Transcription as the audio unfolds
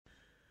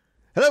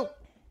Hello.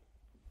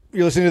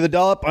 You're listening to The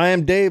Dollop. I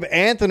am Dave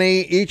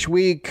Anthony. Each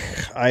week,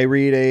 I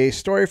read a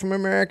story from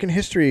American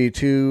history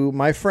to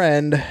my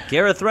friend...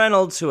 Gareth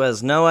Reynolds, who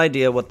has no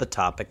idea what the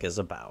topic is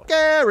about.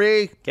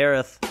 Gary.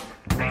 Gareth.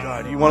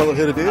 God, you want to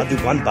hit a dude? I'll do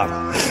one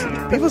bump.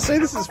 People say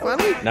this is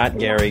funny. Not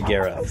Gary,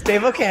 Gareth.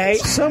 Dave, okay.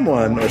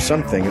 Someone or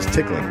something is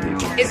tickling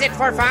people. Is it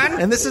for fun?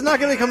 And this is not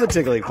going to become the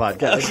Tickling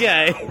Podcast.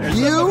 Okay.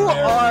 You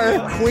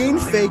are Queen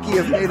Fakey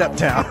of Made Up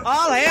Town.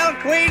 All hail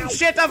Queen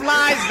Shit of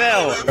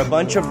Liesville. A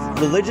bunch of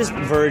religious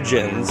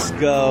virgins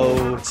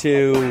go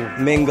to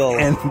mingle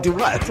And do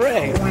what?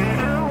 pray.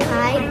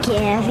 Hi,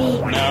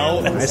 Gary.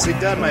 No. Nicely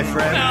done, my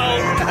friend.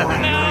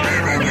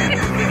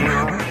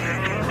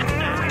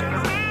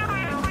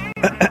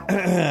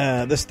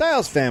 The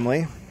Stiles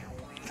family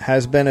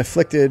has been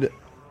afflicted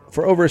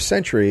for over a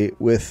century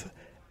with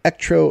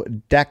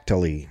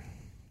ectrodactyly,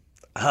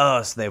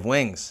 Oh, so they have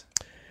wings.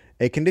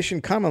 a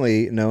condition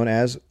commonly known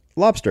as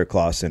lobster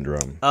claw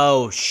syndrome.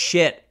 Oh,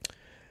 shit.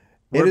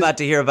 We're It is- about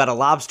to hear about a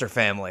lobster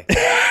family.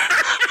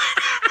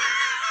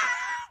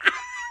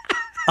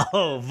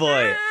 Oh,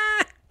 boy.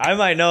 I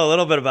might know a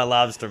little bit about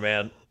lobster,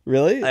 man.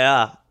 Really?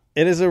 Yeah.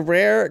 It is a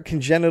rare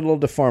congenital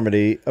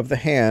deformity of the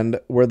hand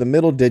where the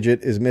middle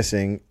digit is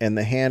missing and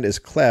the hand is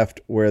cleft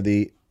where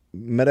the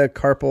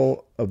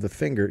metacarpal of the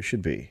finger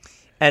should be.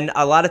 And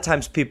a lot of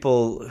times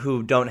people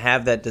who don't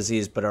have that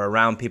disease but are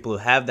around people who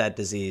have that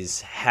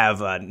disease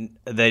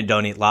they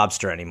don't eat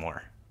lobster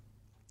anymore.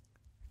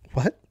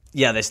 What?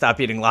 Yeah, they stop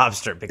eating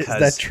lobster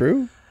because... Is that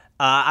true?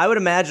 I would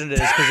imagine it is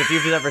because if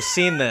you've ever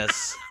seen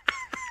this,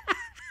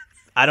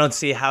 I don't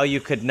see how you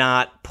could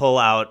not pull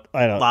out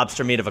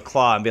lobster meat of a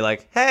claw and be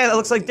like, hey, that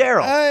looks like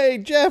Daryl. Hey,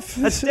 Jeff.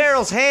 That's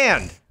Daryl's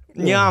hand.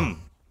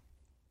 Yum.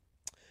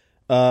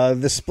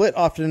 The split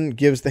often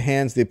gives the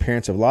hands the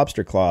appearance of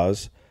lobster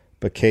claws,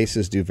 but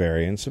cases do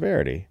vary in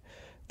severity.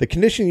 The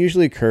condition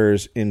usually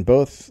occurs in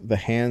both the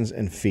hands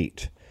and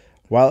feet.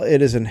 While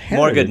it is inherited...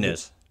 More good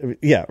news.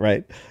 Yeah,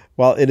 right.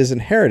 While it is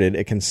inherited,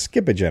 it can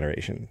skip a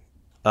generation.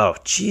 Oh,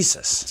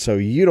 Jesus. So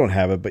you don't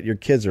have it, but your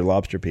kids are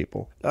lobster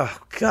people. Oh,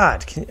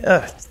 God.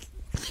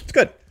 It's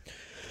good.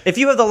 If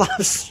you have the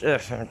lobster...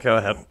 go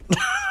ahead.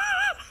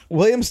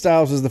 William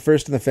Stiles was the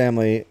first in the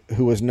family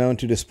who was known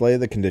to display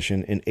the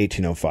condition in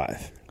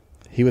 1805.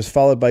 He was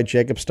followed by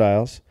Jacob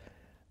Stiles,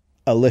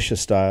 Alicia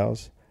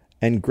Stiles,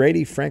 and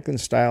Grady Franklin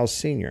Stiles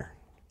Sr.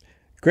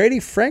 Grady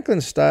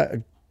Franklin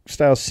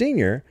Stiles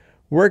Sr.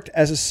 worked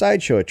as a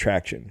sideshow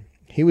attraction.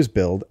 He was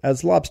billed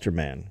as Lobster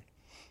Man.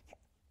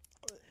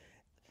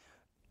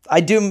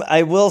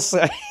 I will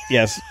say...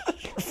 Yes.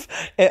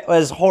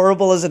 As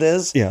horrible as it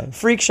is, Yeah.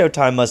 Freak Show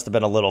time must have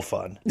been a little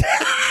fun.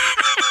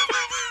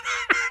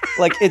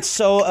 Like, it's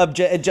so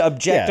it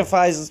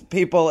objectifies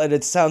people, and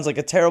it sounds like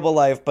a terrible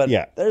life, but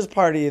there's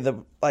part of you that,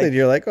 like... And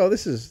you're like, oh,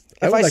 this is...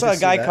 If I saw a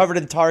guy covered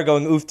in tar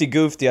going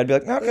oofty-goofty, I'd be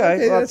like,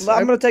 okay, well,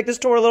 I'm going to take this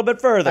tour a little bit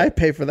further. I'd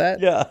pay for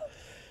that. Yeah.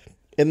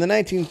 In the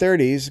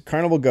 1930s,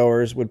 carnival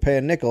goers would pay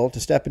a nickel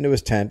to step into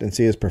his tent and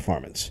see his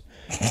performance.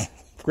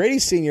 Grady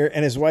Sr.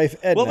 and his wife,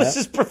 Edna... What was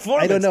his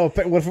performance? I don't know.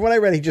 But from what I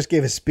read, he just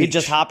gave a speech. He'd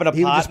just hop in a pot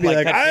He would just be and,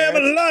 like, cut I am a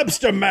carrots?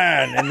 lobster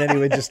man! And then he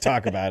would just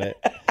talk about it.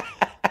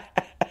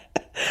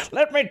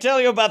 Let me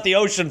tell you about the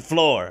ocean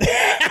floor.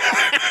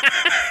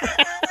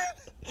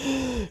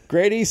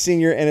 Grady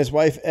Sr. and his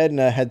wife,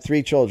 Edna, had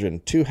 3 children.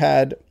 2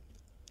 had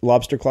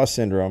lobster claw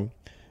syndrome.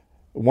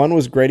 One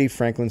was Grady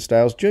Franklin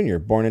Stiles Jr.,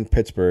 born in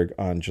Pittsburgh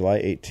on July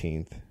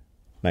 18th,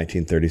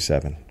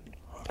 1937.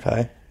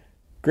 Okay.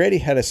 Grady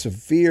had a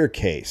severe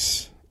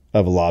case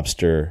of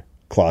lobster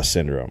claw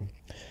syndrome.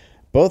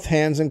 Both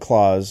hands were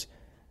claws,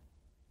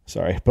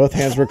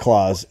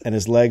 and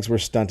his legs were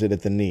stunted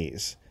at the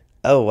knees.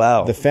 Oh,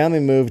 wow. The family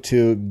moved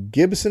to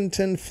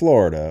Gibsonton,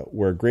 Florida,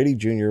 where Grady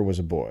Jr. was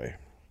a boy.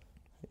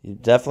 You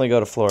definitely go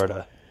to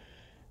Florida.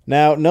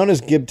 Now, known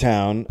as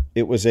Gibtown,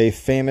 it was a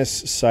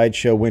famous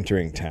sideshow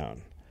wintering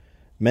town.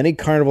 Many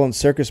carnival and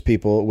circus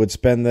people would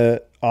spend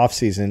the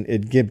off-season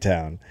in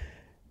Gibtown.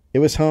 It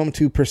was home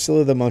to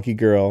Priscilla the Monkey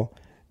Girl,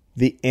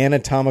 the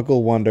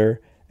Anatomical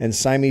Wonder, and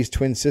Siamese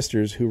twin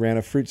sisters who ran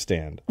a fruit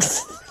stand.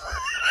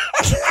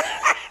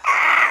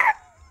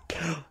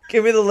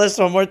 Give me the list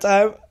one more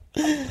time.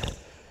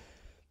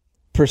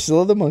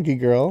 Priscilla the Monkey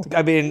Girl.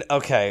 I mean,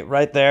 okay,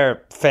 right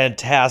there,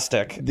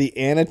 fantastic. The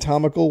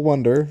Anatomical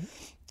Wonder.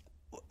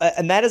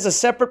 And that is a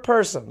separate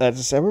person. That's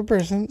a separate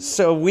person.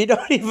 So we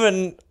don't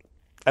even...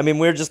 I mean,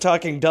 we're just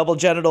talking double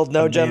genital,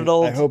 no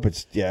genital. I hope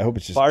it's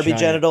just Barbie giant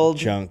genital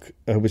junk.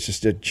 I hope it's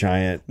just a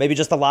giant maybe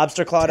just a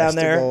lobster claw down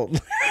there.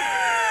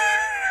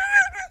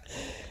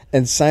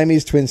 And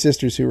Siamese twin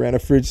sisters who ran a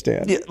fruit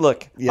stand. Yeah,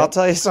 look, I'll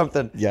tell you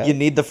something. Yeah. You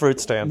need the fruit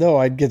stand. No,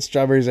 I'd get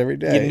strawberries every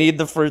day. You need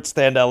the fruit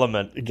stand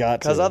element. You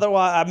got to. Because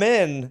otherwise, I'm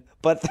in.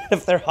 But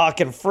if they're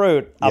hawking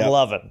fruit, I'm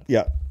loving.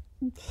 Yeah.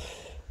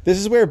 This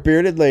is where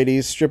bearded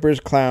ladies, strippers,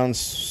 clowns,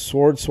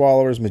 sword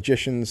swallowers,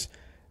 magicians,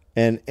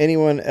 and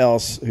anyone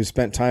else who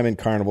spent time in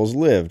carnivals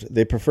lived.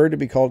 They preferred to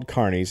be called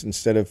carnies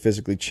instead of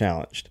physically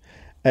challenged.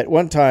 At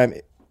one time,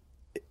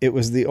 it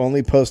was the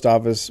only post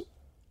office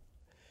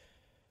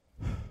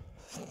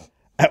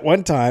At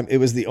one time, it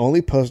was the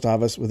only post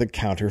office with a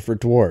counter for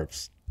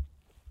dwarves.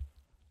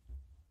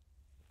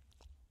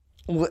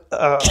 I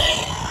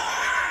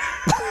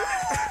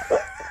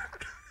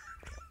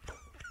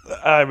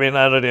mean,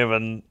 I don't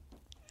even...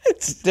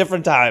 It's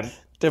different time.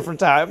 Yep.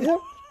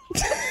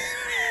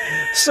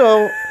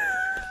 So,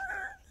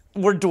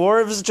 were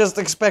dwarves just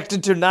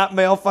expected to not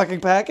mail fucking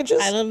packages?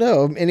 I don't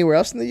know. Anywhere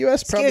else in the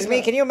U.S.? Excuse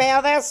me, can you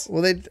mail this?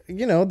 Well,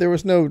 there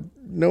was no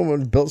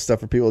one built stuff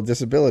for people with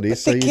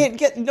disabilities.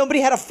 But nobody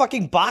had a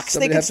fucking box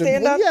they could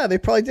stand on? Yeah, they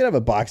probably did have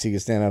a box you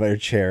could stand on your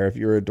chair if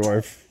you were a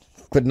dwarf.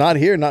 But not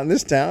here, not in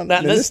this town.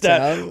 Not in this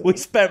town. We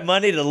spent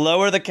money to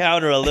lower the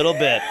counter a little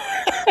bit.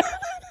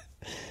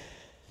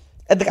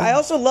 And I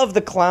also love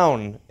the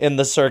clown in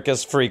the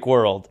circus freak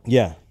world.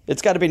 Yeah.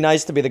 It's got to be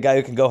nice to be the guy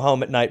who can go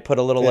home at night, put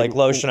a little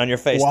lotion on your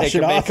face, take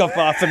your makeup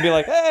off, and be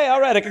like, hey, all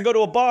right, I can go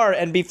to a bar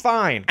and be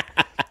fine.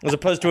 As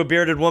opposed to a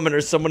bearded woman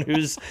or someone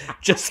who's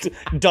just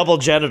double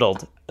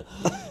genitaled.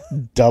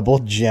 Double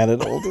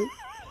genitaled?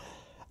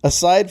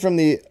 Aside from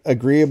the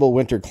agreeable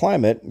winter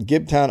climate,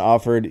 Gibtown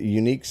offered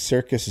unique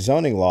circus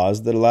zoning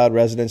laws that allowed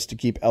residents to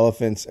keep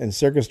elephants and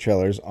circus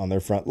trailers on their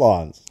front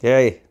lawns.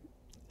 Hey,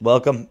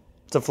 welcome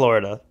to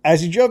Florida.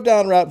 As you drove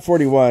down Route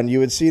 41, you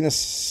would see a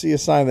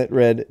sign that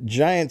read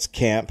Giants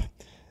Camp.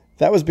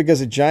 That was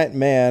because a giant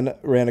man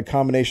ran a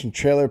combination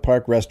trailer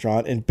park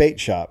restaurant and bait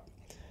shop.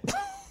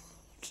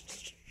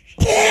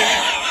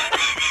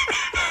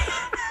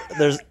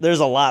 There's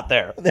a lot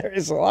there. There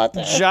is a lot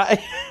there.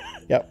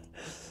 Yep.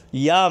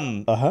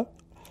 Yum. Uh-huh.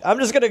 I'm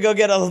just going to go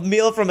get a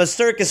meal from a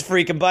circus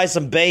freak and buy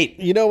some bait.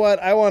 You know what?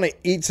 I want to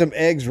eat some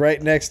eggs right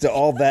next to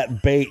all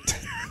that bait.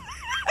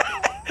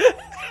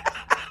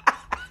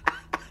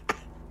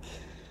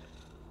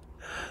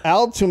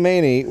 Al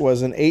Toomey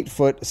was an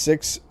 8-foot,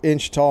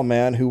 6-inch tall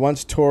man who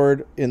once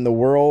toured in the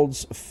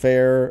World's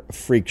Fair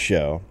Freak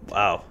Show.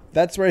 Wow.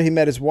 That's where he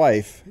met his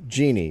wife,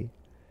 Jeannie,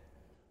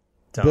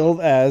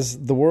 billed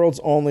as the world's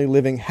only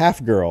living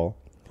half-girl.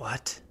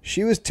 What?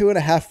 She was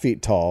 2.5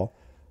 feet tall.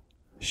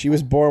 She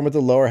was born with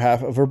the lower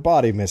half of her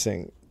body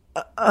missing.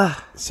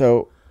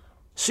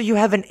 So you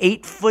have an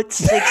 8-foot,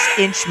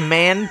 6-inch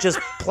man just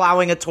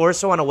plowing a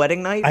torso on a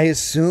wedding night? I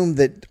assumed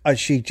that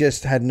she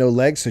just had no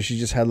legs, so she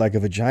just had like a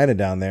vagina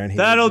down there. And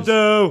That'll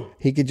do.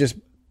 He could just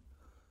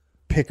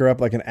pick her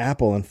up like an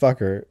apple and fuck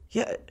her.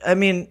 Yeah, I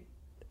mean,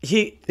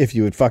 if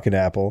you would fuck an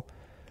apple.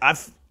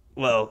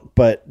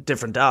 But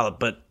different dollar,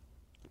 but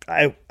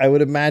I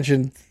would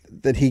imagine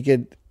that he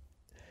could,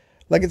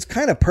 like, it's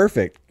kind of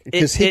perfect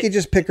because he could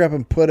just pick her up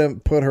and put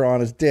her on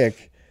his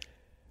dick,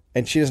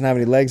 and she doesn't have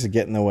any legs to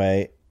get in the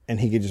way, and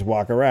he could just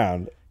walk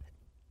around.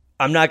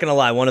 I'm not gonna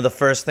lie, one of the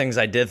first things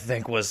I did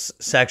think was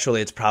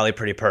sexually it's probably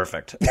pretty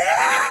perfect.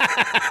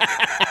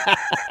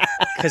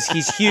 Because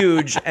he's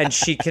huge and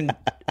she can,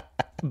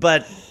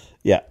 but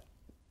yeah.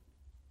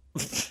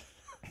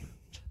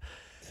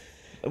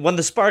 When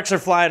the sparks are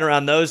flying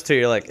around those two,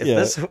 you're like,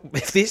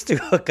 if these two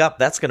hook up,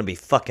 that's gonna be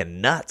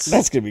fucking nuts.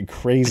 That's gonna be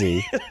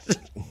crazy.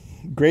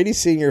 Grady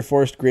Sr.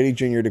 forced Grady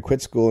Jr. to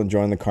quit school and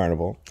join the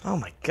carnival. Oh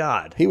my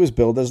God. He was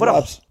billed as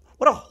Lobster.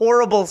 What a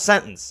horrible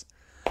sentence.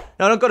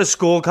 No, don't go to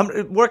school. Come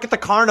work at the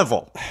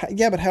carnival.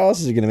 Yeah, but how else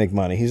is he going to make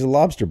money? He's a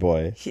lobster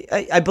boy.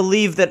 I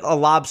believe that a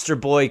lobster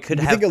boy could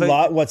you have. Think a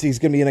lot? What's he's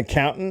going to be an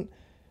accountant?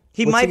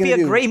 He might be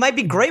He might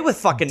be great with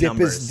fucking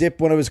numbers.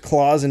 Dip one of his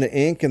claws into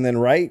ink and then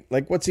write.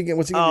 Like, what's he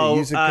going to do?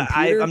 Use a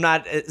computer? I'm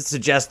not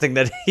suggesting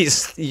that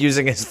he's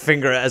using his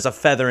finger as a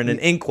feather in an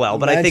inkwell,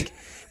 but I think,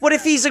 what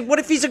if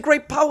he's a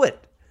great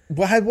poet?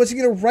 What's he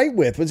going to write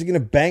with? What's he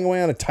going to bang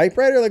away on a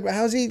typewriter? Like,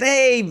 how's he?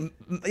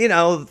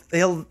 He'll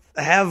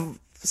have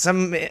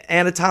some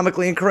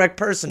anatomically incorrect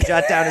person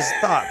jot down his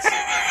thoughts.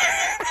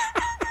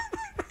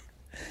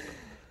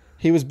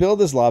 He was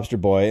billed as Lobster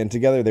Boy, and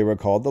together they were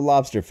called the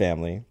Lobster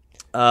Family.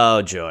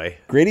 Oh, joy.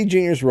 Grady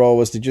Jr.'s role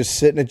was to just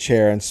sit in a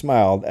chair and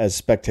smile as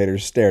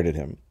spectators stared at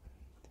him.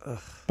 Ugh.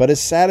 But as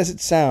sad as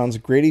it sounds,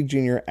 Grady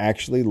Jr.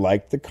 actually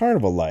liked the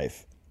carnival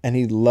life, and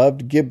he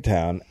loved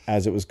Gibtown,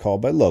 as it was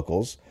called by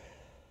locals.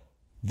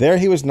 There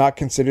he was not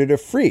considered a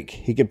freak.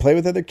 He could play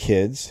with other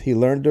kids. He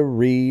learned to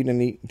read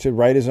and to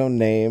write his own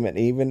name and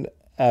even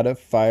how to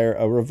fire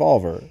a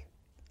revolver.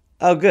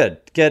 Oh, good.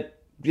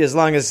 As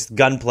long as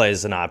gunplay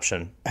is an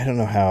option. I don't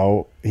know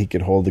how he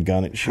could hold a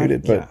gun and shoot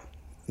it, but,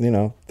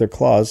 they're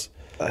claws.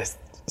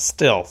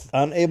 Still.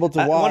 Unable to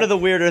walk. One of the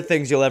weirder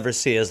things you'll ever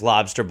see is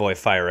Lobster Boy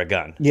fire a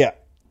gun. Yeah.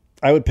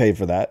 I would pay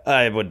for that.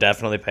 I would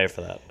definitely pay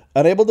for that.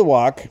 Unable to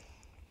walk,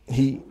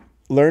 he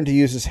learned to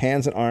use his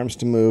hands and arms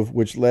to move,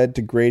 which led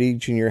to Grady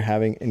Jr.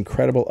 having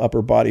incredible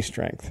upper body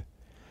strength.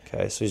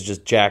 Okay, so he's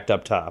just jacked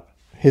up top.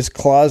 His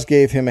claws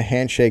gave him a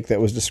handshake that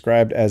was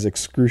described as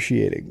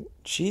excruciating.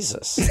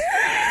 Jesus.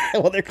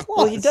 Well, they're claws.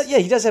 Well, he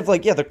does have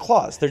they're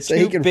claws. They're so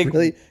he can big,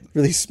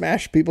 really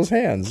smash people's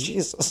hands.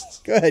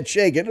 Jesus. Go ahead,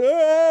 shake it.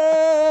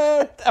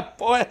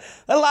 That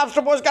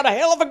Lobster Boy's got a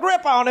hell of a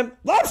grip on him.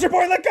 Lobster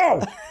Boy, let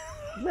go.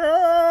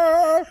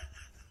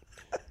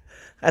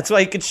 That's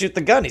why he could shoot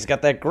the gun. He's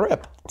got that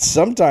grip.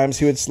 Sometimes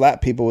he would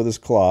slap people with his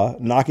claw,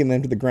 knocking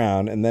them to the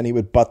ground, and then he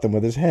would butt them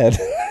with his head.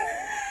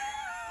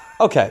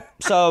 Okay,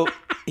 so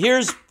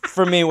here's,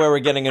 for me, where we're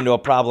getting into a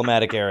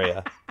problematic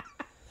area.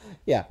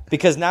 Yeah.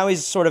 Because now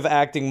he's sort of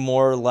acting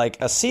more like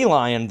a sea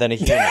lion than a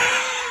human.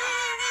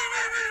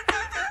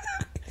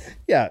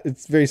 Yeah,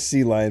 it's very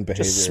sea lion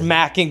behavior. Just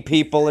smacking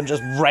people and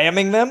just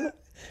ramming them.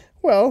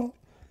 Well,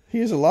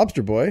 he's a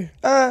lobster boy.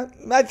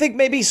 I think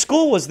maybe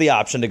school was the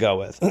option to go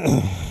with.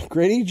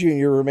 Grady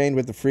Jr. remained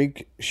with the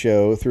freak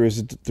show through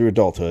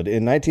adulthood.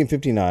 In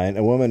 1959,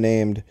 a woman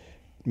named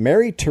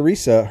Mary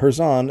Teresa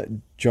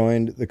Herzon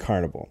joined the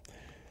carnival.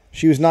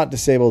 She was not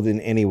disabled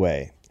in any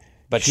way.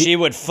 But she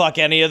would fuck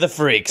any of the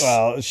freaks.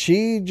 Well,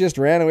 she just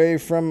ran away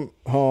from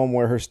home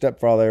where her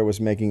stepfather was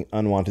making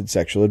unwanted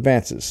sexual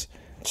advances.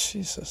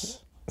 Jesus.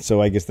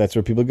 So I guess that's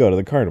where people go, to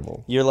the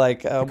carnival. You're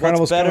like,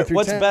 what's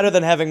better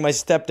than having my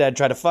stepdad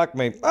try to fuck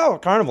me? Oh, a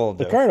carnival will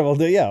do. The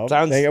carnival, yeah.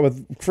 Sounds... Hang out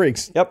with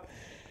freaks. Yep.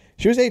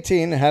 She was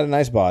 18 and had a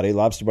nice body.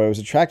 Lobster Boy was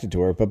attracted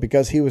to her, but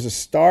because he was a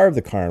star of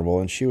the carnival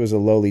and she was a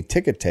lowly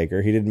ticket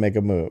taker, he didn't make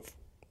a move.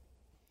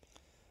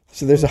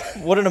 So there's a...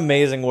 What an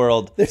amazing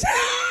world.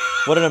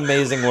 What an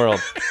amazing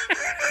world.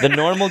 The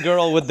normal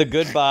girl with the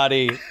good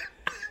body...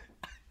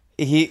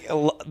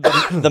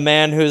 The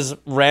man who's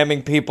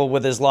ramming people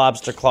with his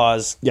lobster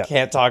claws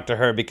can't talk to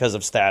her because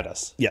of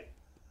status. Yeah.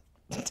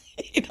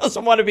 He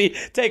doesn't want to be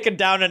taken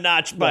down a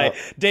notch by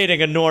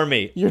dating a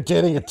normie. You're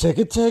dating a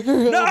ticket taker?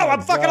 No,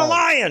 I'm fucking a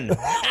lion.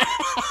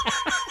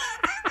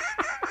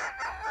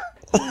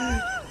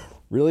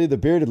 Really? The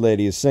bearded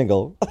lady is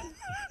single.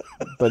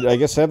 But I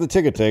guess I have the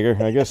ticket taker.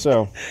 I guess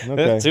so.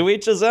 Okay. To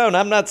each his own.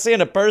 I'm not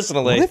seeing it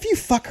personally. What if you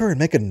fuck her and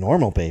make a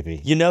normal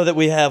baby? You know that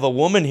we have a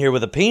woman here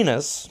with a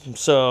penis,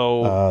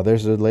 so...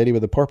 there's a lady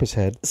with a porpoise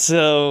head.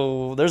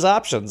 So, there's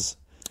options.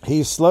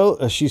 She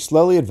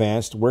slowly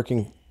advanced,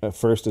 working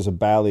first as a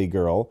ballet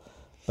girl.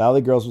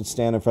 Ballet girls would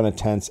stand in front of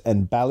tents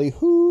and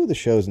ballyhoo the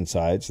shows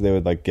inside, so they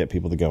would get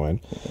people to go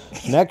in.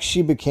 Next,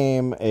 she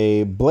became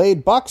a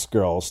blade box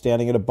girl,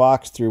 standing at a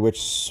box through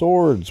which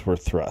swords were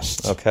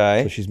thrust.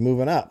 Okay. So she's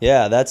moving up.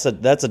 Yeah, that's a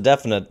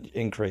definite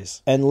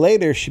increase. And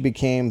later, she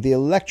became the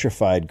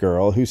electrified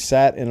girl who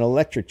sat in an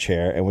electric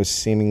chair and was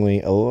seemingly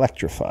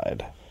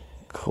electrified.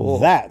 Cool.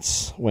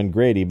 That's when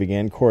Grady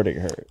began courting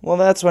her. Well,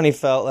 that's when he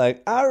felt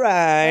like, all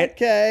right.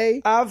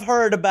 Okay. I've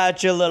heard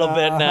about you a little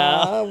bit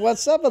now.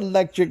 What's up,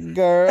 electric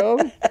girl?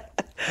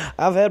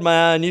 I've had my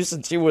eye on you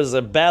since you was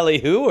a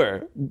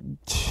ballyhooer.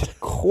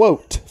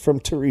 Quote from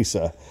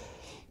Teresa.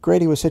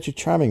 Grady was such a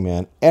charming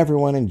man.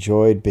 Everyone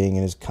enjoyed being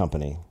in his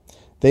company.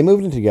 They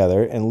moved in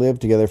together and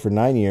lived together for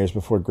 9 years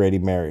before Grady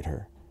married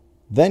her.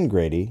 Then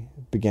Grady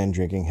began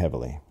drinking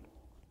heavily.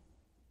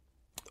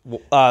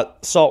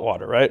 Salt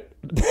water, right?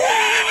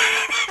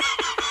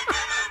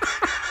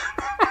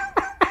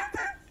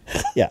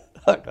 Yeah.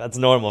 That's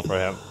normal for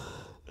him.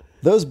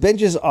 Those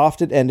binges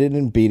often ended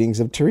in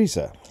beatings of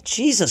Teresa.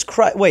 Jesus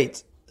Christ.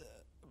 Wait.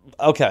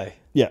 Okay.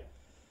 Yeah.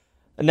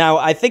 Now,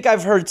 I think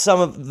I've heard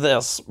some of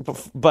this,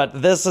 but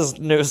this is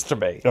news to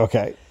me.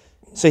 Okay.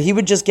 So he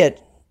would just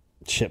get...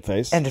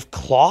 Shit-faced. And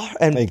claw?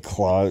 And they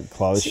claw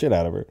the shit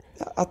out of her.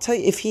 I'll tell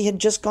you, if he had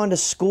just gone to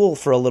school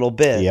for a little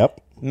bit... Yep.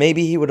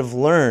 Maybe he would have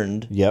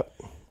learned. Yep.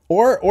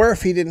 Or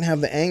if he didn't have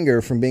the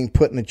anger from being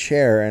put in a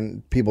chair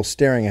and people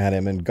staring at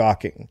him and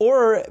gawking.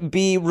 Or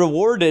be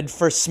rewarded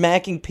for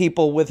smacking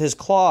people with his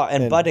claw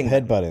and butting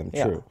them. Headbutting,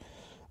 true.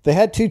 They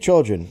had 2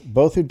 children,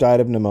 both who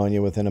died of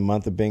pneumonia within a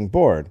month of being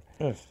born.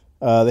 They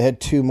had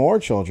 2 more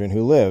children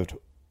who lived,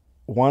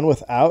 one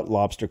without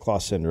lobster claw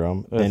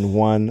syndrome and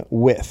one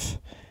with.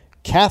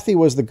 Kathy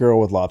was the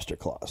girl with lobster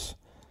claws.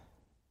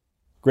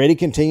 Grady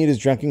continued his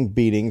drunken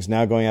beatings,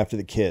 now going after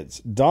the kids.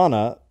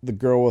 Donna, the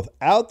girl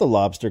without the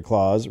lobster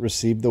claws,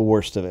 received the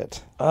worst of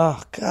it.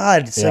 Oh,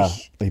 God. So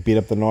he beat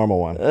up the normal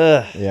one.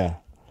 Yeah.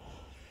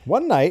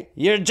 One night...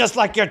 You're just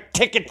like your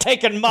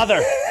ticket-taking mother.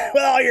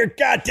 With all your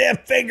goddamn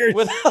fingers.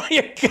 With all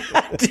your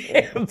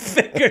goddamn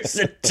fingers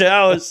and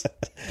toes.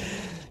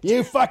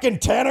 You fucking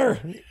tenor.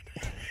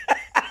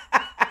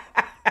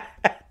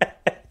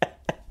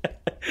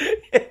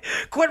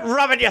 Quit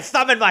rubbing your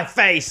thumb in my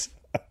face.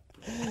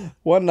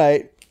 One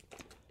night,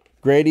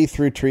 Grady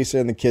threw Teresa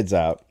and the kids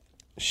out.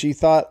 She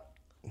sought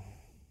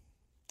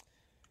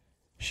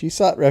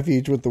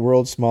refuge with the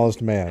world's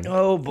smallest man.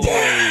 Oh, boy.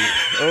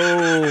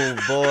 Oh,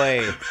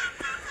 boy.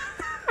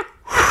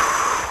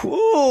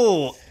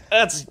 Ooh,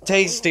 that's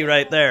tasty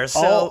right there. So,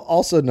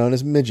 also known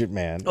as Midget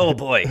Man. Oh,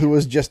 boy. Who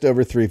was just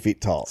over 3 feet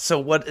tall. So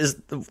what is...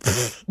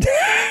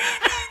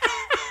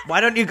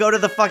 Why don't you go to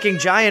the fucking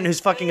giant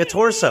who's fucking a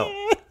torso?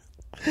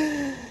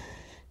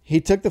 He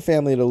took the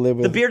family to live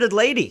with... The bearded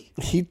lady.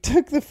 He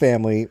took the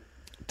family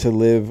to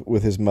live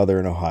with his mother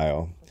in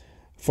Ohio.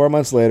 4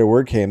 months later,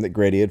 word came that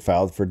Grady had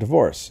filed for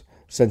divorce.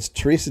 Since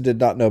Teresa did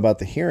not know about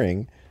the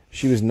hearing,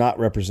 she was not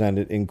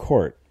represented in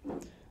court.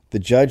 The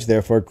judge,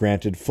 therefore,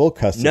 granted full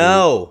custody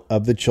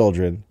of the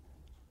children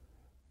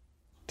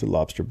to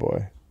Lobster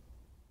Boy.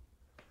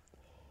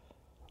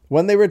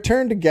 When they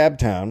returned to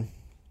Gabtown,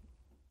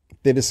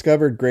 they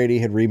discovered Grady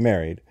had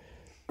remarried.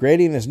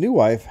 Grady and his new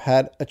wife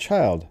had a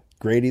child,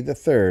 Grady the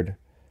Third,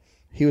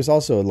 He was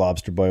also a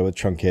lobster boy with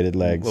truncated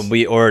legs. Well,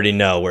 we already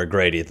know where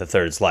Grady the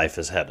Third's life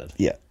is headed.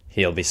 Yeah.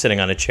 He'll be sitting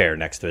on a chair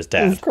next to his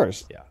dad. Of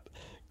course. Yeah.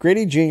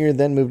 Grady Jr.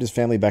 then moved his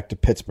family back to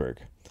Pittsburgh.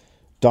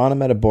 Donna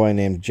met a boy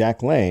named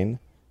Jack Lane,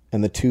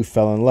 and the two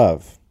fell in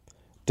love.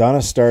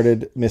 Donna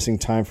started missing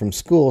time from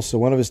school, so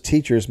one of his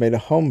teachers made a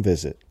home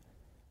visit.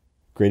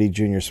 Grady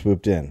Jr.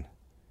 swooped in.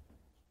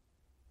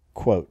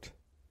 Quote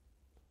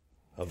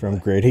from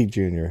Grady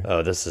Jr.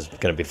 Oh, this is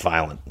going to be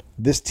violent.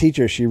 This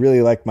teacher, she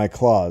really liked my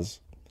claws.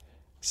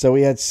 So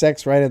we had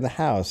sex right in the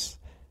house,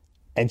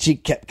 and she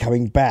kept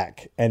coming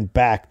back and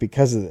back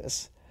because of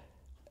this.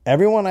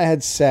 Everyone I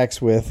had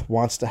sex with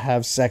wants to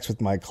have sex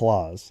with my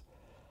claws.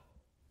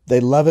 They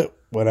love it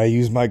when I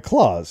use my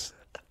claws.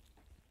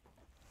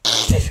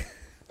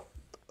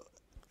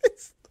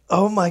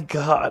 Oh, my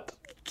God.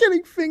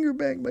 Getting finger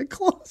banged by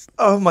claws.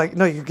 Oh, my...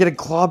 No, you're getting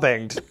claw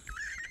banged.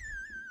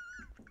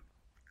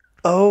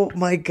 Oh,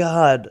 my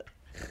God.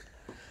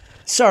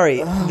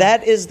 Sorry,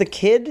 that is the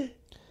kid?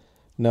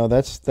 No,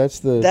 that's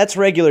That's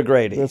regular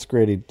Grady. That's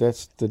Grady.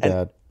 That's the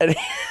dad. And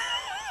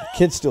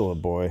Kid's still a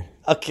boy.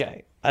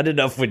 okay. I didn't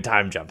know if we'd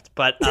time jumped,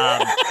 but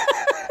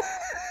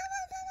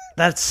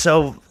that's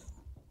so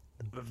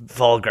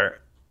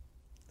vulgar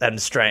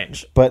and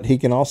strange. But he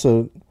can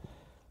also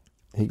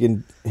he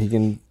can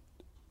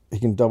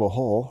double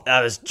hole.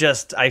 I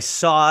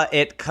saw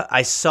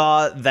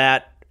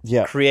that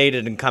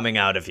created and coming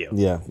out of you.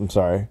 Yeah, I'm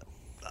sorry.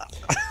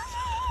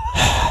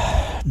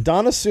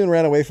 Donna soon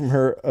ran away from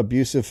her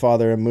abusive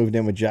father and moved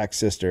in with Jack's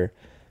sister,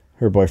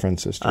 her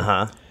boyfriend's sister.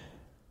 Uh-huh.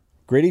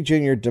 Grady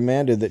Jr.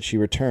 demanded that she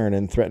return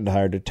and threatened to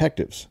hire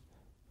detectives.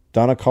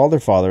 Donna called her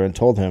father and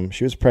told him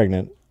she was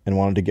pregnant and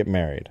wanted to get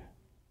married.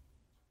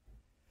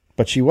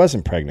 But she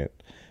wasn't pregnant.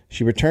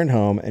 She returned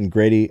home and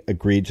Grady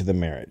agreed to the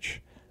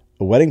marriage.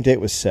 A wedding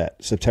date was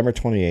set, September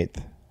 28th,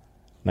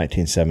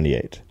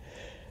 1978.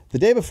 The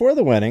day before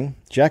the wedding,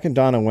 Jack and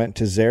Donna went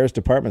to Zayre's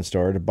department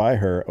store to buy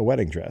her a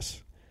wedding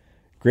dress.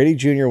 Grady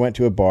Jr. went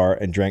to a bar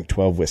and drank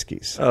 12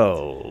 whiskeys.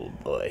 Oh,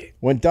 boy.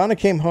 When Donna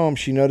came home,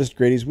 she noticed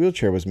Grady's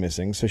wheelchair was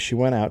missing, so she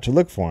went out to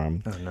look for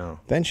him. Oh, no.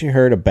 Then she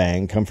heard a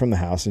bang come from the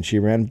house, and she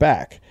ran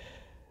back.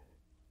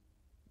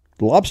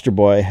 The Lobster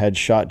Boy had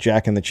shot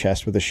Jack in the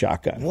chest with a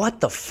shotgun.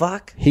 What the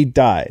fuck? He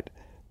died.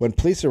 When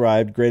police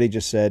arrived, Grady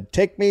just said,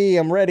 "Take me,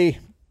 I'm ready."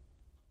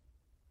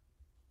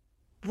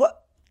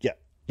 What? Yeah,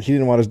 he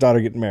didn't want his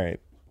daughter getting married.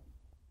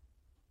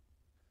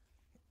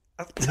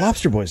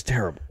 Lobster Boy's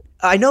terrible.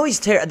 I know he's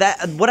terrible.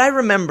 What I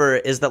remember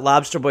is that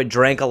Lobster Boy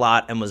drank a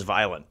lot and was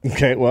violent.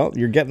 Okay, well,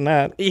 you're getting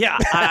that. Yeah,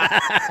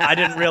 I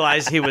didn't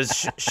realize he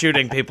was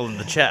shooting people in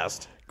the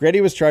chest.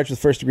 Grady was charged with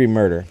first-degree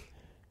murder.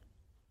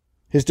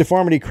 His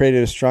deformity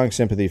created a strong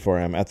sympathy for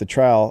him. At the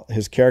trial,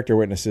 his character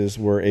witnesses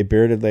were a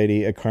bearded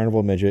lady, a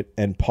carnival midget,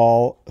 and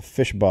Paul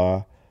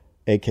Fishbaugh,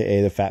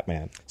 a.k.a. the Fat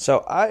Man.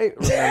 So I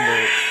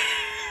remember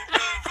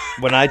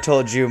when I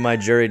told you my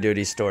jury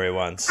duty story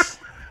once,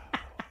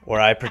 where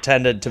I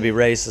pretended to be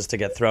racist to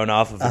get thrown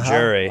off of a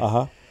jury.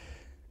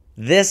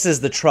 This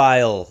is the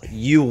trial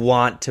you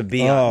want to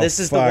be on. This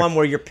is the one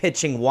where you're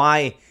pitching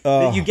why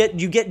you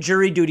get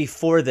jury duty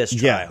for this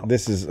trial. Yeah,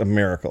 this is a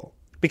miracle.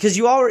 Because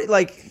you already,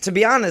 like, to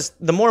be honest,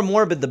 the more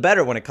morbid, the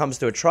better when it comes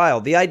to a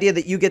trial. The idea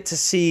that you get to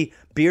see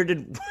bearded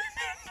women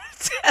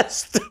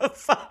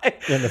testify.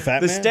 And the Fat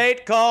The Man?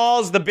 state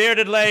calls the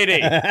bearded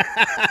lady.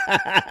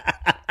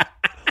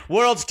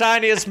 World's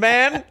tiniest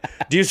man.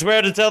 Do you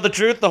swear to tell the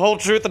truth, the whole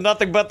truth, and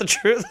nothing but the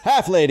truth?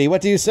 Half lady,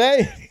 what do you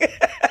say?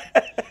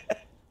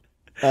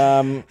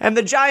 And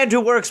the giant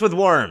who works with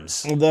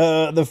worms.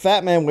 The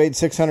Fat Man weighed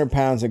 600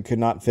 pounds and could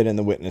not fit in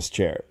the witness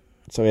chair.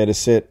 So he had to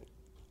sit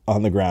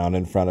on the ground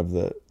in front of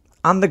the...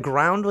 On the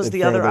ground was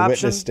the other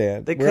option? Witness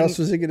stand. They Where else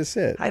couldn't- was he going to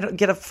sit? I don't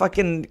get a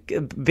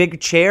fucking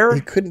big chair.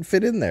 He couldn't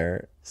fit in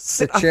there.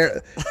 Sit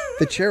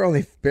The chair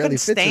only barely Couldn't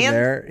fits in stand?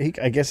 there.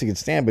 I guess he could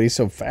stand, but he's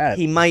so fat.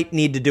 He might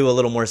need to do a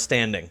little more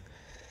standing.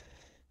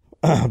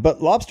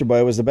 But Lobster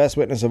Boy was the best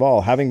witness of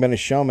all. Having been a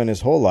showman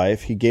his whole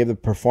life, he gave the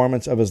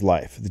performance of his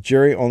life. The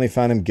jury only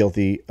found him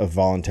guilty of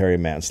voluntary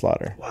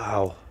manslaughter.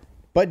 Wow.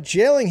 But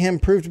jailing him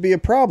proved to be a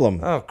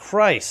problem. Oh,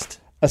 Christ.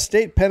 A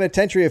state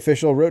penitentiary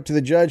official wrote to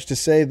the judge to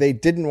say they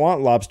didn't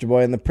want Lobster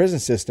Boy in the prison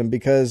system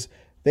because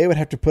they would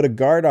have to put a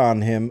guard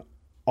on him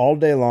all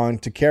day long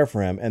to care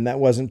for him, and that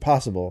wasn't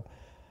possible.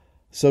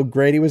 So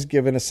Grady was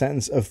given a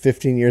sentence of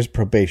 15 years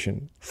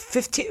probation.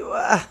 15...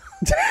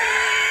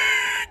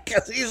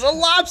 Because he's a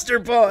lobster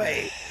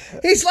boy.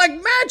 He's like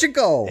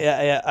magical.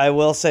 Yeah, I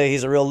will say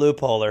he's a real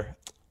loopholer.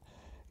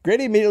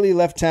 Grady immediately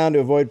left town to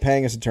avoid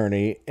paying his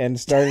attorney and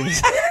started...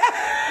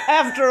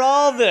 After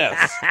all this,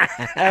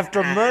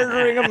 after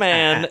murdering a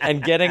man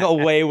and getting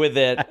away with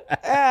it,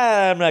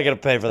 I'm not going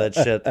to pay for that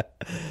shit.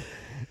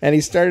 And he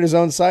started his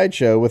own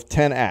sideshow with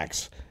 10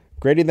 acts.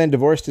 Grady then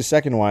divorced his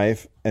second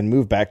wife and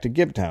moved back to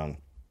Gibtown.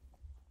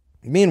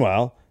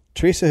 Meanwhile,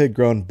 Teresa had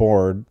grown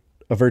bored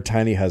of her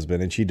tiny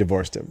husband and she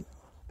divorced him.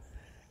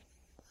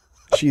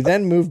 She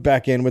then moved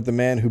back in with the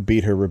man who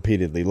beat her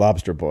repeatedly,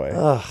 Lobster Boy.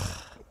 Ugh.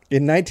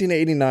 In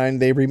 1989,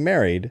 they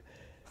remarried.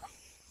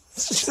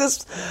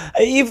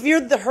 If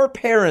you're her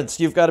parents,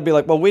 you've got to be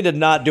like, well, we did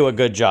not do a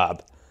good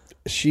job.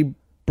 She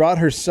brought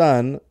her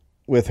son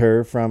with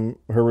her from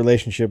her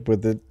relationship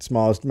with the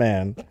smallest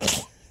man.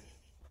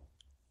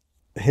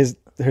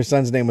 Her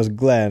son's name was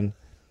Glenn.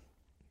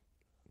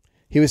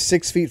 He was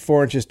 6 feet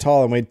 4 inches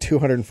tall and weighed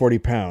 240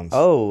 pounds.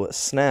 Oh,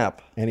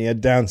 snap. And he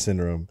had Down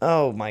syndrome.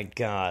 Oh, my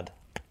God.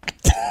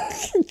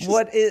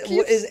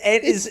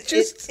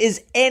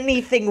 Is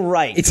anything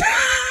right?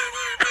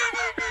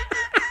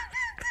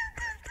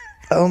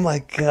 Oh, my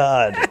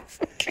God.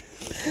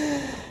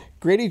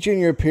 Grady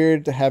Jr.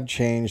 appeared to have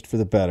changed for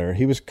the better.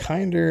 He was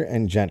kinder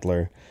and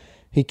gentler.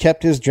 He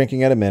kept his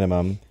drinking at a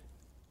minimum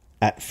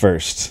at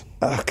first.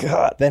 Oh,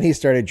 God. Then he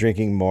started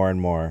drinking more and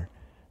more.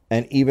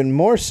 And even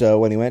more so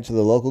when he went to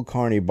the local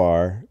carny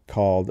bar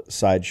called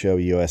Sideshow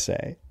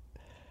USA.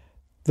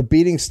 The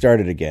beating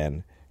started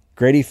again.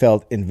 Grady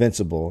felt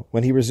invincible.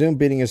 When he resumed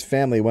beating his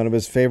family, one of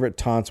his favorite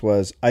taunts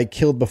was, "I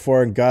killed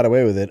before and got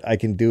away with it. I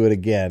can do it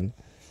again."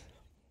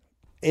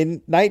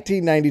 In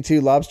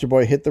 1992, Lobster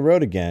Boy hit the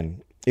road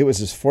again. It was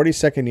his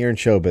 42nd year in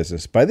show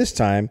business. By this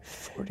time,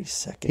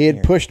 he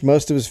had pushed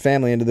most of his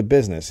family into the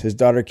business. His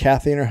daughter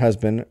Kathy and her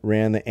husband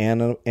ran the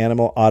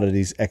Animal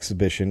Oddities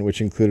exhibition, which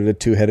included a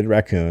two-headed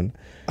raccoon.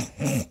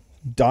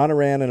 Donna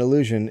ran an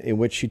illusion in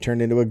which she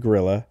turned into a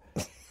gorilla.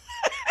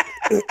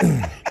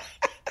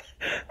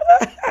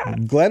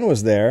 Glenn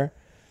was there.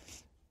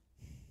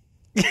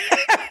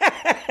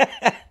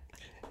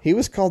 He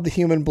was called the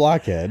Human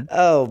Blockhead.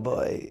 Oh,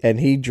 boy. And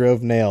he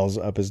drove nails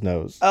up his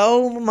nose.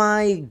 Oh,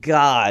 my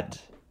God.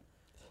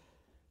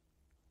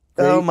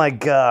 Oh, my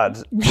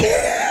God.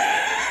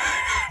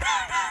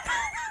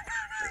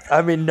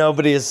 I mean,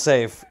 nobody is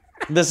safe.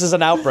 This is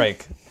an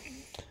outbreak.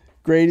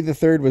 Grady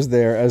III was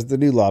there as the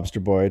new Lobster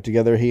Boy.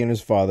 Together, he and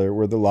his father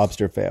were the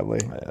Lobster family.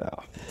 Yeah,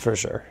 for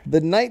sure.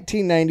 The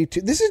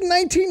 1992... This is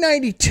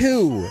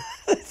 1992!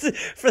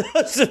 For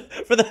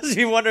those of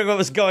you wondering what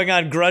was going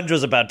on, grunge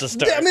was about to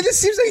start. I mean, this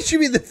seems like it should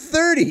be the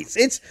 30s.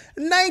 It's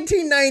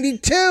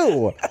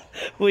 1992!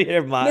 We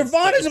hear monsters.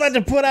 Nirvana's about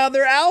to put out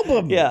their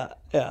album! Yeah.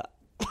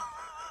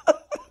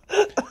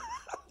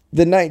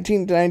 The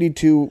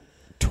 1992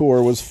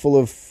 tour was full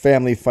of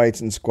family fights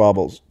and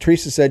squabbles.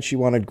 Teresa said she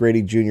wanted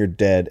Grady Jr.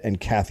 dead, and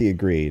Kathy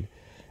agreed.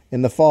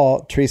 In the fall,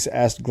 Teresa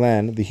asked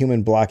Glenn, the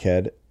Human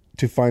Blockhead,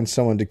 to find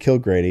someone to kill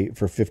Grady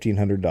for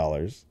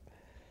 $1,500.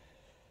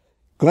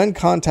 Glenn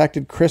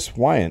contacted Chris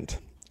Wyant,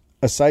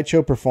 a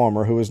sideshow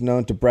performer who was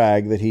known to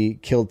brag that he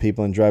killed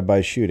people in drive-by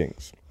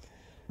shootings.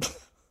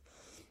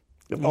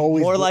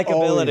 More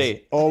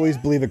likability. Always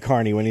believe a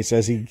carny when he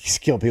says he's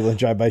killed people in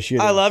drive-by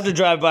shootings. I love to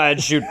drive by and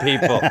shoot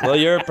people. Well,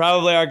 you're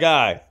probably our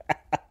guy.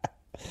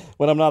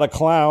 When I'm not a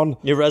clown.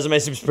 Your resume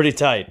seems pretty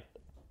tight.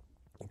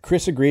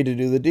 Chris agreed to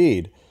do the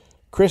deed.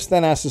 Chris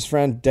then asked his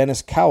friend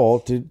Dennis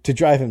Cowell to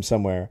drive him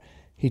somewhere.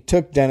 He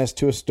took Dennis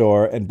to a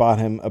store and bought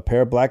him a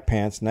pair of black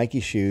pants, Nike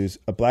shoes,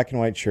 a black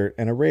and white shirt,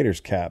 and a Raiders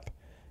cap.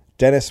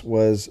 Dennis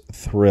was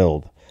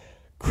thrilled.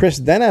 Chris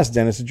then asked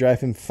Dennis to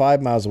drive him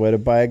 5 miles away to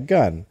buy a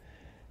gun.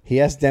 He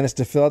asked Dennis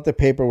to fill out the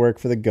paperwork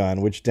for the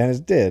gun, which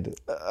Dennis did.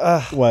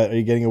 What, are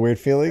you getting a weird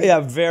feeling? Yeah,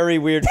 very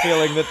weird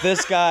feeling that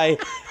this guy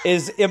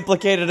is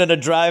implicated in a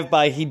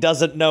drive-by he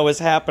doesn't know is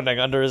happening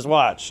under his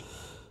watch.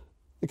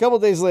 A couple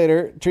days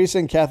later, Teresa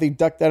and Kathy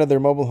ducked out of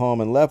their mobile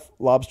home and left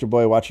Lobster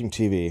Boy watching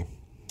TV.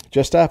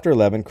 Just after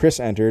 11,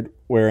 Chris entered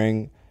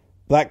wearing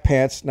black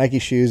pants, Nike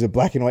shoes, a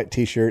black and white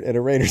T-shirt, and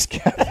a Raiders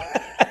cap.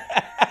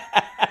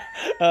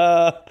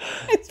 I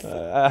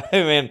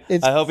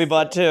hope he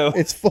bought two.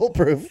 It's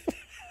foolproof.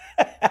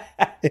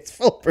 It's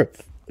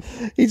foolproof.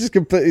 He just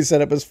completely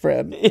set up his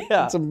friend.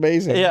 Yeah. It's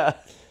amazing. Yeah.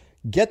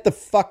 Get the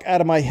fuck out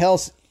of my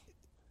house.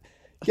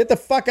 Get the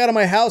fuck out of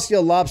my house, you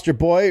Lobster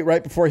Boy,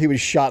 right before he was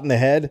shot in the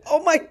head.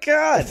 Oh, my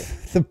God.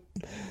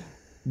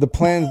 The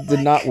plan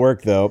did not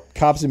work, though.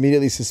 Cops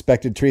immediately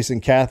suspected Teresa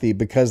and Kathy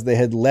because they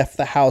had left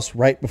the house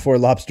right before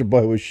Lobster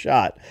Boy was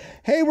shot.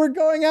 Hey, we're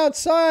going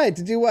outside.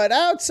 To do what?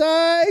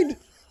 Outside!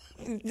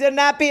 To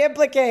not be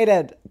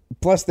implicated.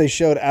 Plus, they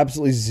showed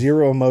absolutely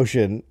zero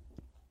emotion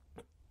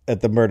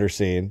at the murder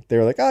scene. They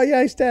were like, oh,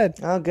 yeah, he's dead.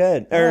 Oh,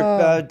 good.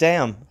 Or,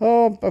 damn.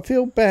 Oh, I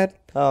feel bad.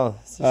 Oh,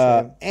 it's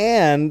a shame.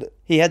 And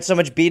He had so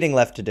much beating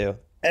left to do.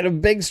 a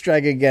big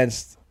strike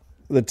against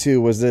the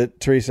two was that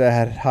Teresa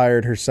had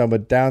hired her son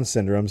with Down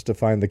syndromes to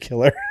find the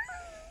killer.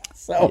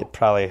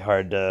 Probably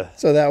hard to...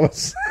 So that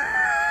was...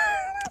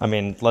 I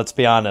mean, let's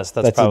be honest.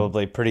 That's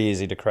probably pretty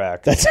easy to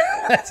crack. That's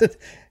it.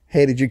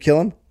 Hey, did you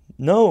kill him?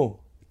 No.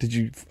 Did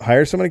you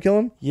hire someone to kill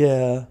him?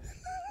 Yeah.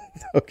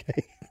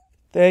 Okay.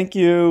 Thank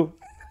you.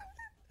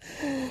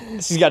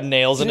 He's got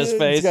nails in his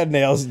face. He's got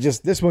nails.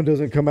 Just this one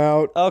doesn't come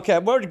out. Okay,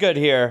 we're good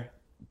here.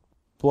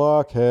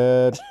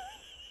 Blockhead.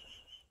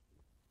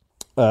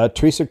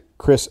 Teresa,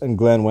 Chris, and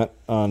Glenn went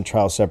on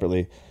trial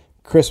separately.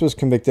 Chris was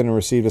convicted and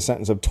received a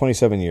sentence of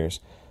 27 years.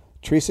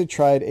 Teresa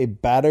tried a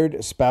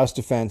battered spouse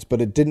defense,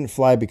 but it didn't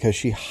fly because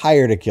she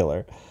hired a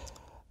killer.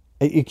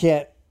 You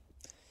can't...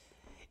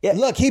 Yeah.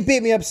 Look, he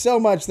beat me up so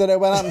much that I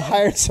went out and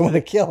hired someone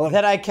to kill him.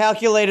 That I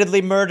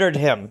calculatedly murdered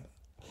him.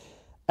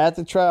 At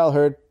the trial,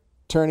 her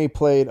attorney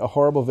played a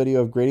horrible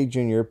video of Grady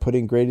Jr.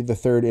 putting Grady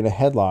III in a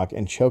headlock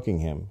and choking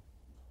him.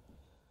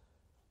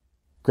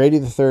 Grady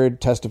III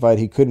testified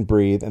he couldn't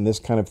breathe, and this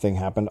kind of thing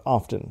happened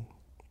often.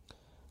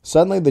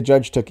 Suddenly, the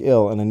judge took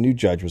ill, and a new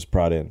judge was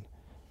brought in.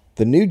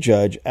 The new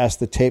judge asked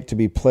the tape to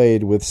be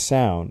played with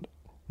sound.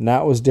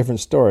 Now it was a different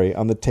story.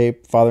 On the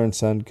tape, father and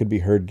son could be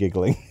heard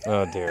giggling.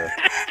 Oh, dear.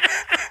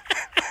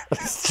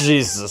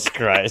 Jesus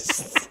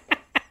Christ.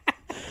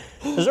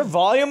 Is there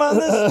volume on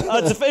this?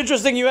 It's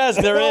interesting you ask.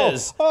 There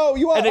is.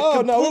 You want? And it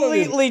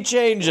completely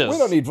changes. We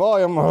don't need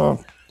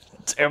volume.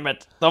 Damn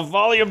it. The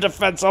volume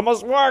defense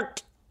almost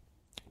worked.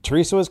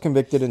 Teresa was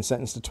convicted and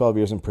sentenced to 12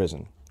 years in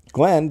prison.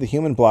 Glenn, the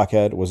human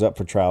blockhead, was up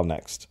for trial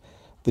next.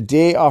 The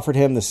DA offered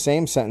him the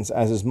same sentence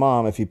as his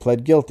mom if he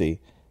pled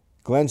guilty.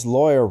 Glenn's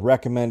lawyer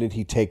recommended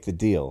he take the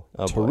deal.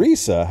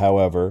 Teresa,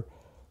 however,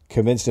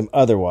 convinced him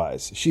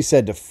otherwise. She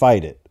said to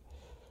fight it.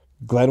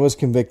 Glenn was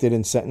convicted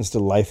and sentenced to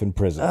life in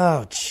prison.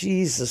 Oh,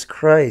 Jesus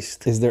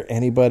Christ. Is there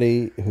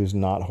anybody who's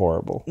not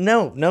horrible?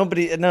 No,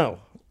 nobody, no.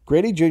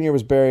 Grady Jr.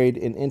 was buried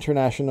in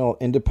International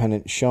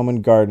Independent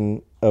Showman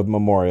Garden of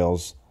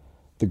Memorials,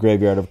 the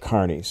graveyard of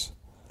carnies.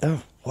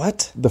 Oh,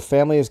 what? The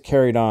family is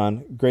carried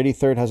on. Grady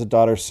III has a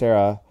daughter,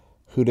 Sarah,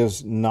 who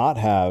does not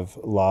have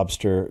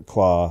lobster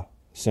claw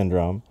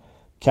syndrome.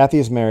 Kathy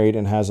is married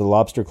and has a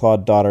lobster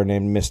clawed daughter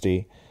named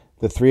Misty.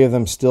 The three of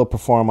them still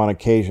perform on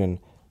occasion.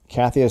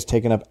 Kathy has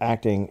taken up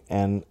acting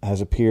and has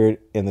appeared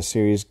in the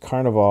series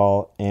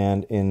Carnival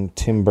and in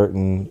Tim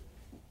Burton's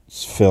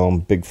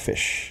film Big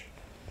Fish.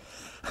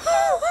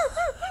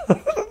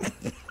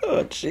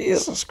 Oh,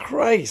 Jesus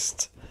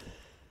Christ.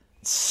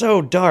 It's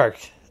so dark.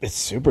 It's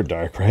super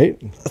dark,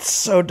 right? It's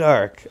so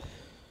dark.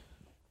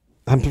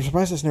 I'm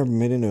surprised it's never been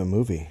made into a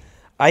movie.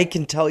 I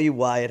can tell you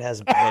why it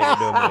hasn't been made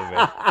into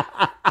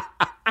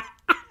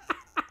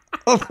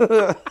a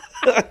movie.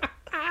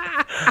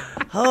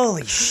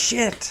 Holy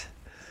shit.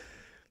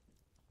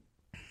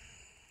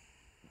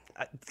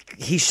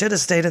 He should have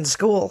stayed in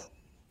school.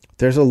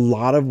 There's a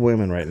lot of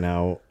women right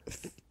now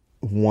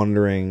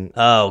wondering...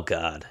 Oh,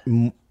 God.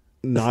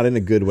 Not in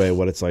a good way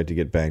what it's like to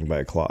get banged by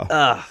a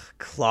claw.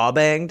 Claw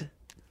banged?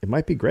 It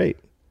might be great.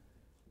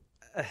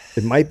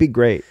 It might be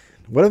great.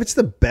 What if it's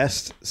the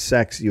best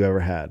sex you ever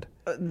had?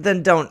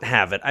 Then don't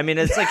have it. I mean,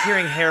 it's like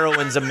hearing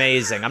heroin's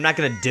amazing. I'm not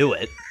going to do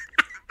it.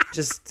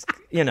 Just,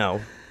 Yeah.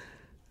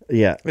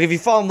 If you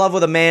fall in love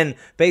with a man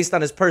based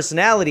on his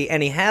personality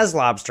and he has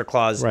lobster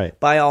claws, right,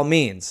 by all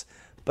means.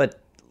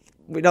 But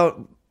we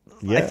don't...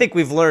 Yeah. I think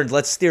we've learned,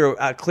 let's steer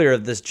clear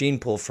of this gene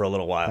pool for a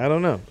little while. I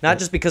don't know. Not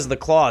just because of the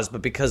claws,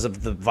 but because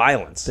of the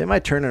violence. They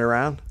might turn it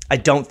around. I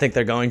don't think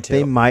they're going to.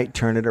 They might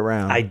turn it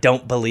around. I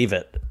don't believe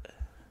it.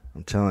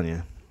 I'm telling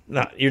you.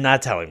 No, you're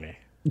not telling me.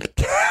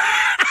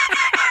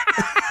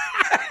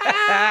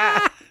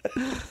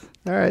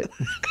 All right.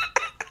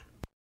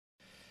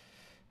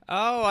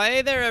 Oh,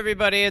 hey there,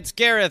 everybody. It's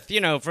Gareth,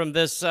 from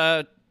this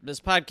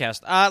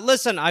podcast.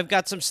 Listen, I've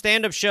got some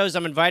stand-up shows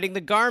I'm inviting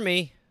the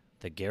Garmy,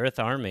 the Gareth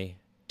Army,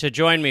 to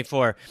join me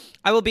for.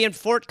 I will be in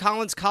Fort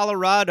Collins,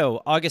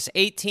 Colorado, August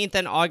 18th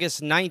and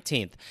August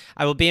 19th.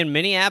 I will be in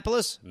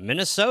Minneapolis,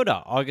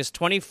 Minnesota, August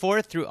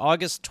 24th through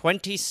August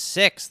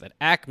 26th at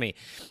Acme.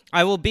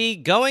 I will be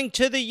going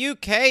to the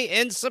UK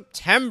in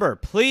September.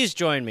 Please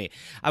join me.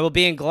 I will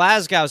be in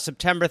Glasgow,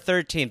 September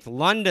 13th,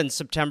 London,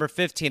 September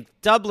 15th,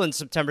 Dublin,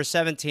 September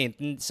 17th,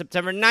 and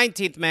September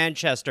 19th,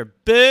 Manchester,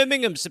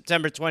 Birmingham,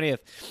 September 20th,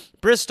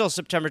 Bristol,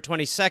 September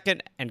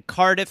 22nd, and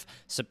Cardiff,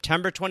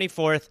 September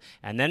 24th.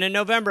 And then in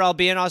November, I'll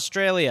be in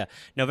Australia.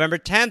 November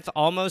 10th,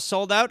 almost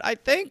sold out, I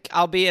think.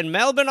 I'll be in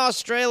Melbourne,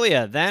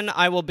 Australia. Then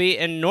I will be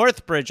in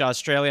Northbridge,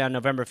 Australia on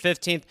November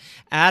 15th.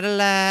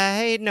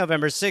 Adelaide,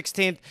 November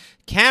 16th.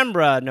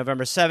 Canberra,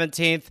 November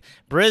 17th.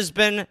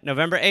 Brisbane,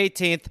 November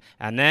 18th.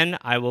 And then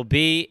I will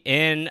be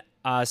in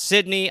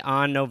Sydney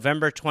on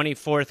November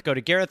 24th. Go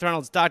to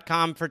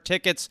GarethReynolds.com for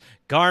tickets.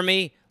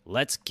 Garmy,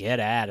 let's get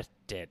at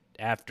it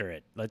after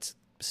it. Let's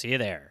see you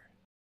there.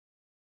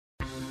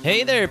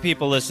 Hey there,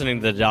 people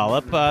listening to The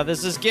Dollop.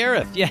 This is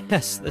Gareth.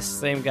 Yes, this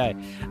same guy.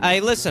 I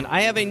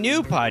have a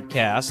new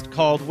podcast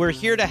called We're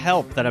Here to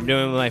Help that I'm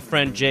doing with my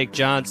friend Jake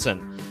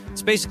Johnson.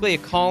 It's basically a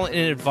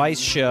call-in advice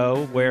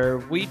show where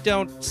we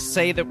don't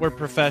say that we're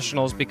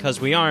professionals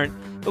because we aren't,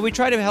 but we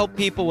try to help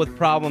people with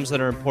problems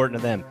that are important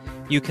to them.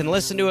 You can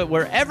listen to it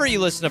wherever you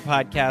listen to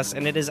podcasts,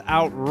 and it is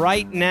out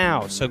right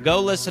now. So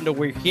go listen to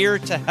We're Here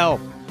to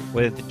Help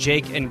with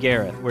Jake and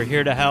Gareth. We're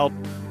Here to Help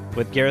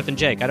with Gareth and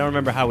Jake. I don't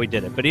remember how we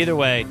did it, but either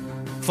way,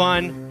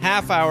 fun,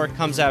 half hour,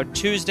 comes out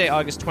Tuesday,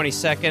 August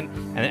 22nd,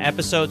 and the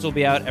episodes will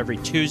be out every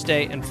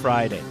Tuesday and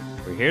Friday.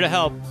 We're Here to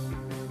Help